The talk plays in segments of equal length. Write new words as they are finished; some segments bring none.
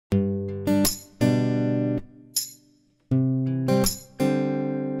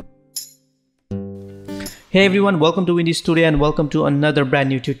Hey everyone, welcome to Windy Studio and welcome to another brand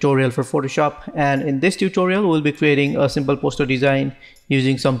new tutorial for Photoshop. And in this tutorial, we'll be creating a simple poster design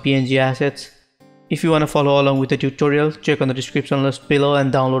using some PNG assets. If you want to follow along with the tutorial, check on the description list below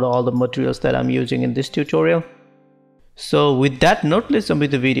and download all the materials that I'm using in this tutorial. So with that note, let's jump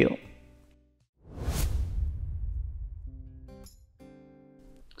into the video.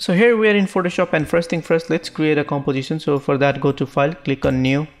 So here we are in Photoshop, and first thing first, let's create a composition. So for that, go to File, click on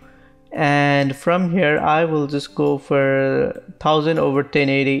New. And from here I will just go for 1000 over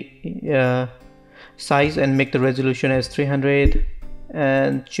 1080 size and make the resolution as 300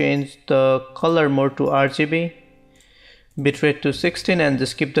 and change the color mode to RGB, bitrate to 16, and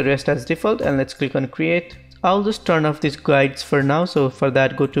just keep the rest as default. And let's click on create. I'll just turn off these guides for now. So for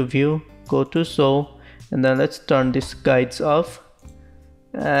that, go to view, go to show, and then let's turn these guides off.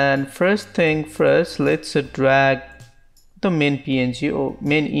 And first thing first, let's drag the main PNG or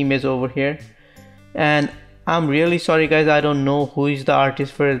main image over here. And I'm really sorry guys, I don't know who is the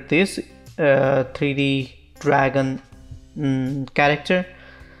artist for this 3D dragon character.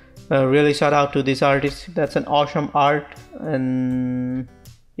 Really shout out to this artist, that's an awesome art. And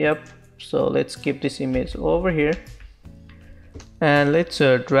yep, so let's keep this image over here and let's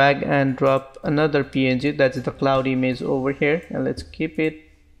drag and drop another PNG, that's the cloud image over here, and let's keep it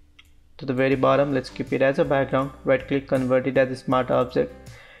to the very bottom. Let's keep it as a background, right click, convert it as a smart object.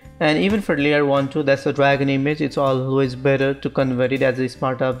 And even for layer 1 too, that's a dragon image, it's always better to convert it as a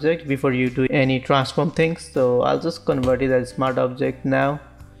smart object before you do any transform things. So I'll just convert it as a smart object now,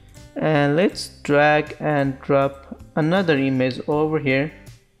 and let's drag and drop another image over here.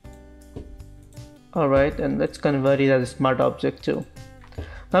 Alright, and let's convert it as a smart object too.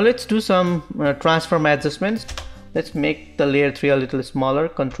 Now let's do some transform adjustments. Let's make the layer 3 a little smaller,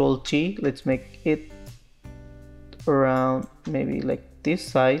 Control T. Let's make it around maybe like this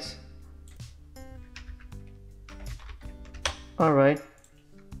size. Alright,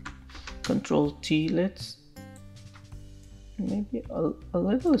 Control T, let's maybe a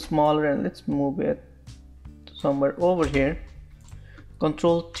little smaller, and let's move it somewhere over here.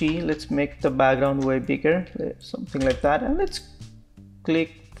 Control T, let's make the background way bigger, something like that. And let's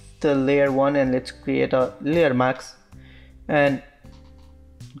click the layer 1 and let's create a layer mask and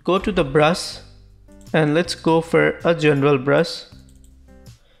go to the brush and let's go for a general brush,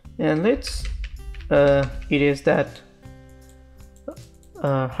 and let's erase that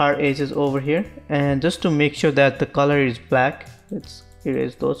hard edges over here. And just to make sure that the color is black, let's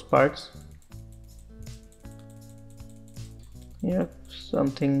erase those parts. Yep,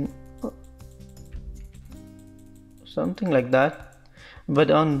 something like that.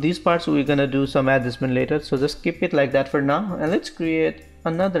 But on these parts we're gonna do some adjustment later, so just keep it like that for now. And let's create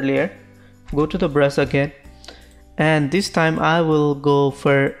another layer. Go to the brush again, and this time I will go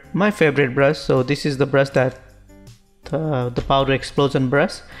for my favorite brush. So this is the brush that the powder explosion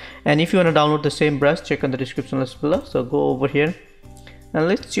brush. And if you want to download the same brush, check on the description list below. So go over here and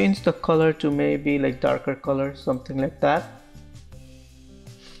let's change the color to maybe like darker color, something like that.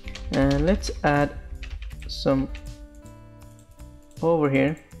 And let's add some over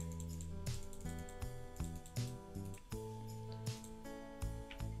here.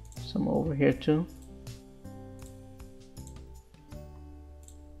 Some over here too.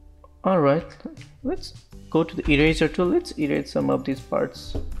 Alright, let's go to the eraser tool. Let's erase some of these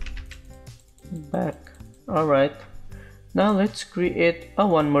parts back. Alright, now let's create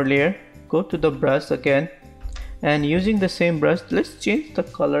one more layer. Go to the brush again, and using the same brush, let's change the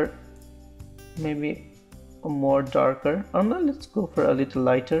color maybe a more darker, or no, let's go for a little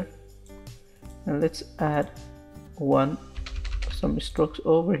lighter, and let's add some strokes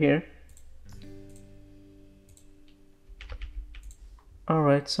over here.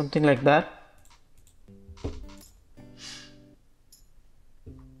 Alright, something like that.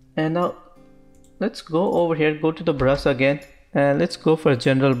 And now let's go over here, go to the brush again, and let's go for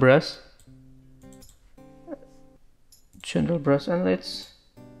general brush, and let's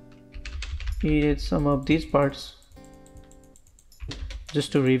erase some of these parts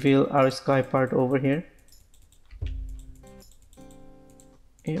just to reveal our sky part over here.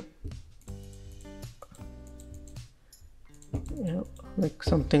 Yep, like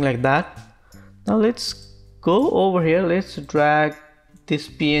something like that. Now let's go over here, let's drag this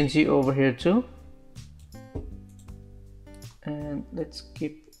PNG over here too, and let's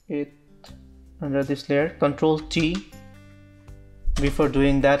keep it under this layer. Control T. Before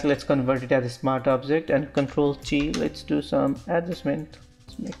doing that, let's convert it as a smart object, and Control T, let's do some adjustment.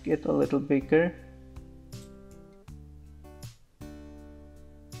 Let's make it a little bigger.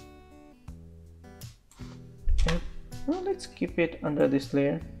 Yep. Now let's keep it under this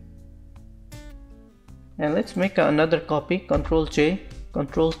layer. And let's make another copy. Control J,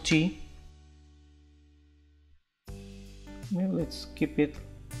 Control T. Maybe let's keep it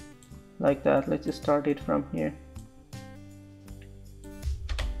like that. Let's just start it from here.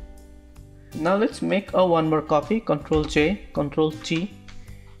 Now let's make a one more copy. Control J, Control T,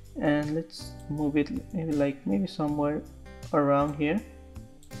 and let's move it maybe somewhere around here.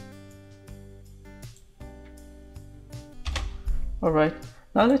 Alright,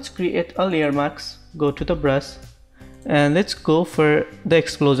 now let's create a layer mask. Go to the brush and let's go for the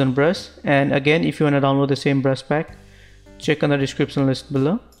explosion brush. And again, if you want to download the same brush pack, check on the description list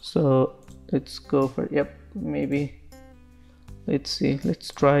below. So let's go for, yep, maybe let's see,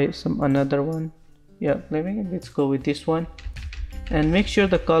 let's try some another one. Yeah, let's go with this one and make sure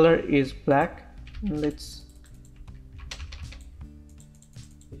the color is black. Let's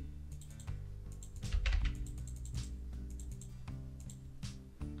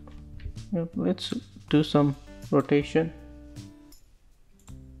do some rotation.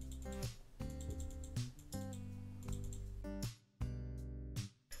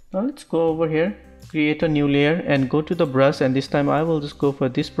 Now let's go over here, create a new layer and go to the brush, and this time I will just go for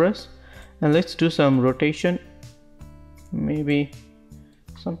this brush and let's do some rotation, maybe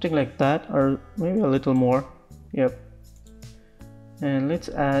something like that, or maybe a little more. Yep. And let's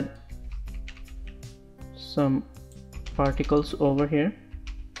add some particles over here.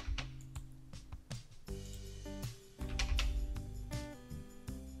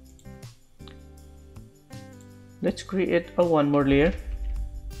 Let's create a one more layer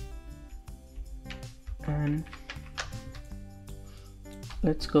and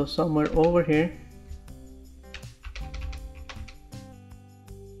let's go somewhere over here.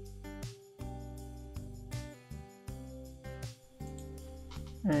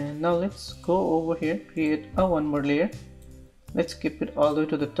 And now let's go over here, create a one more layer. Let's keep it all the way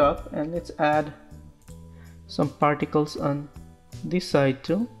to the top and let's add some particles on this side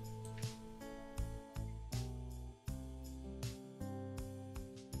too.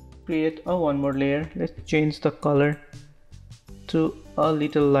 Create a one more layer. Let's change the color to a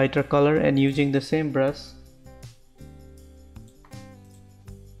little lighter color, and using the same brush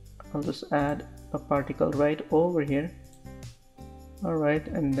I'll just add a particle right over here. Alright,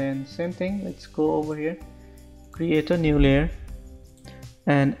 and then same thing, let's go over here, create a new layer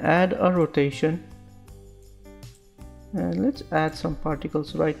and add a rotation, and let's add some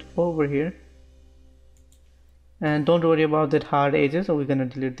particles right over here. And don't worry about that hard edges, so we're gonna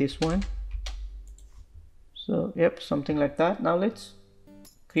delete this one. So yep, something like that. Now let's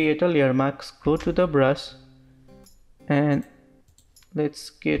create a layer mask. Go to the brush and let's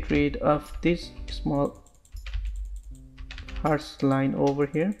get rid of this small harsh line over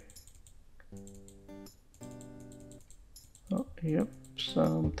here. Oh, yep,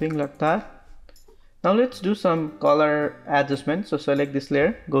 something like that. Now let's do some color adjustment. So select this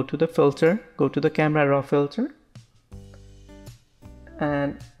layer, go to the filter, go to the camera raw filter,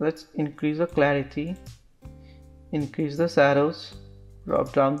 and let's increase the clarity, increase the shadows,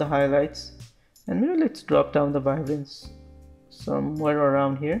 drop down the highlights, and maybe let's drop down the vibrance somewhere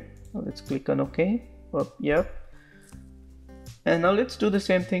around here. Now let's click on OK. Oh, yep. And now let's do the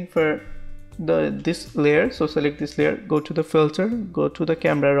same thing for this layer. So select this layer, go to the filter, go to the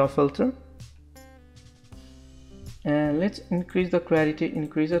camera raw filter, and let's increase the clarity,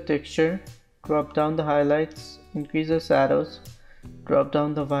 increase the texture, drop down the highlights, increase the shadows, drop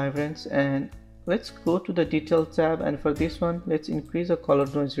down the vibrance, and let's go to the detail tab, and for this one let's increase the color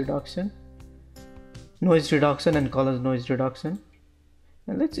noise reduction and color noise reduction,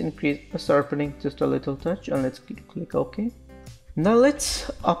 and let's increase the sharpening just a little touch, and let's click OK. Now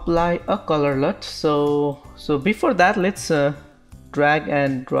let's apply a color LUT. So before that, let's drag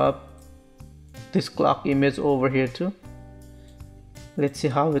and drop this clock image over here too. Let's see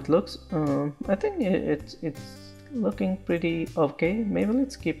how it looks. I think it's looking pretty okay. Maybe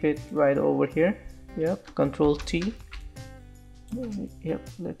let's keep it right over here. Yep, Control T. Yep,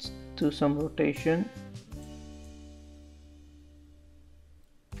 let's do some rotation.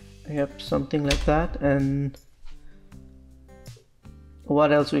 Yep, something like that. And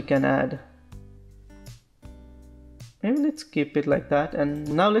what else we can add? Maybe let's keep it like that. And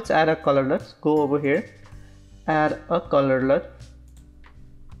now let's add a color LUT. Go over here, add a color LUT,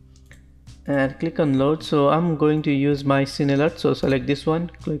 and click on load. So I'm going to use my Cine LUT, so select this one,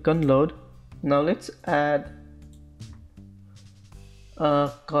 click on load. Now let's add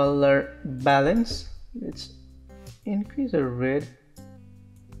a color balance. Let's increase the red.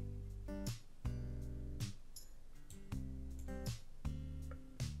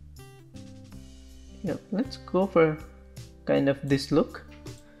 Yep, let's go for kind of this look.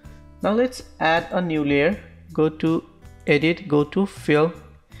 Now let's add a new layer. Go to edit, go to fill,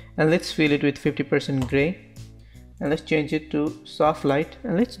 and let's fill it with 50% gray, and let's change it to soft light,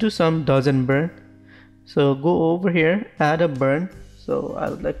 and let's do some dodge and burn. So go over here, add a burn. So I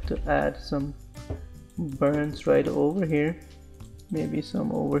would like to add some burns right over here, maybe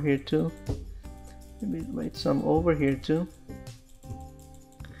some over here too, maybe wait, some over here too,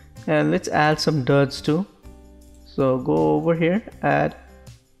 and let's add some dodge too. So go over here, add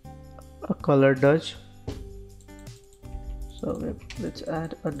a color dodge. So let's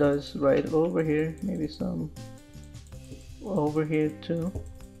add a dodge right over here, maybe some over here too.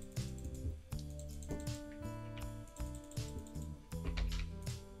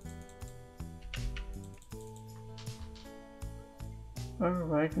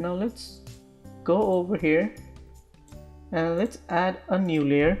 Alright, now let's go over here and let's add a new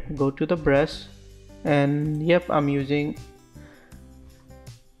layer. Go to the brush, and yep, I'm using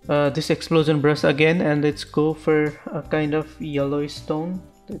this explosion brush again, and let's go for a kind of yellowish tone.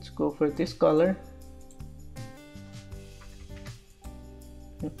 Let's go for this color.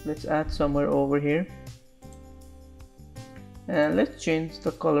 Yep, let's add somewhere over here, and let's change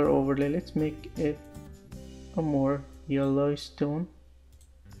the color overlay. Let's make it a more yellowish tone.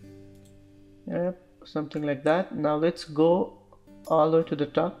 Yep, something like that. Now let's go all the way to the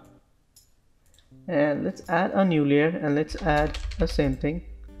top, and let's add a new layer, and let's add the same thing,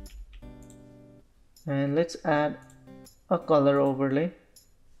 and let's add a color overlay.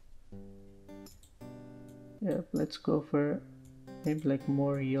 Yep, let's go for maybe like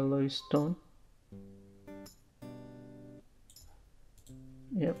more yellowish tone.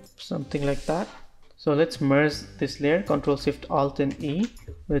 Yep, something like that. So let's merge this layer, Ctrl Shift Alt and E.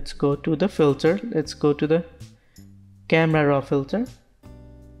 Let's go to the filter, let's go to the camera raw filter,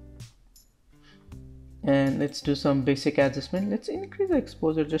 and let's do some basic adjustment. Let's increase the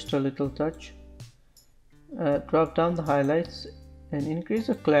exposure just a little touch, drop down the highlights and increase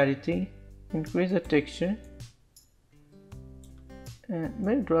the clarity, increase the texture, and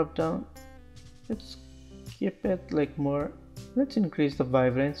maybe drop down, let's keep it like more, let's increase the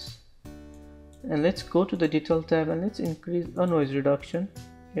vibrance. And let's go to the detail tab and let's increase the noise reduction.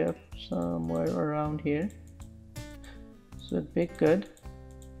 Yep, somewhere around here, so it'd be good.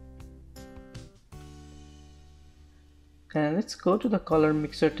 And let's go to the color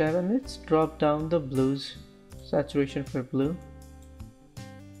mixer tab and let's drop down the blues, saturation for blue.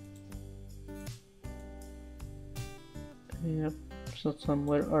 Yep, so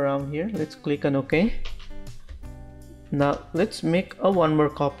somewhere around here. Let's click on OK. Now let's make a one more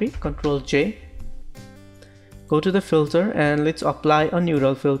copy, Ctrl J. Go to the filter and let's apply a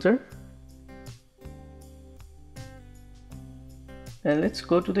neural filter. And let's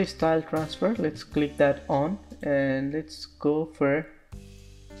go to the style transfer, let's click that on, and let's go for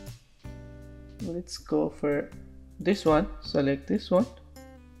this one, select this one,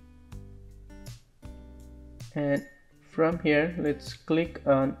 and from here let's click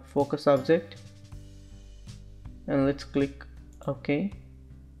on focus object and let's click OK.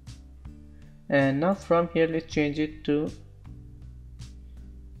 And now from here let's change it to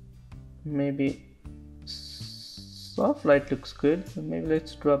maybe soft light, looks good. Maybe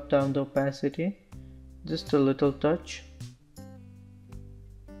let's drop down the opacity just a little touch,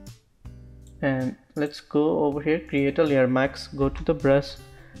 and let's go over here, create a layer mask, go to the brush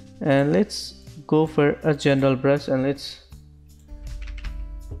and let's go for a general brush, and let's,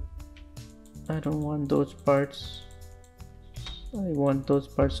 I don't want those parts, I want those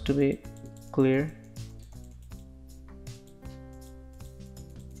parts to be clear.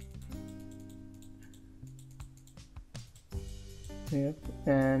 Yep,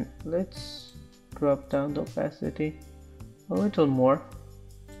 and let's drop down the opacity a little more,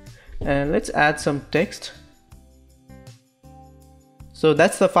 and let's add some text. So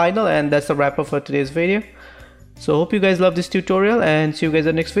that's the final, and that's the wrap up for today's video. So hope you guys love this tutorial, and see you guys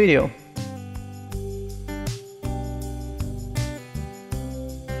in the next video.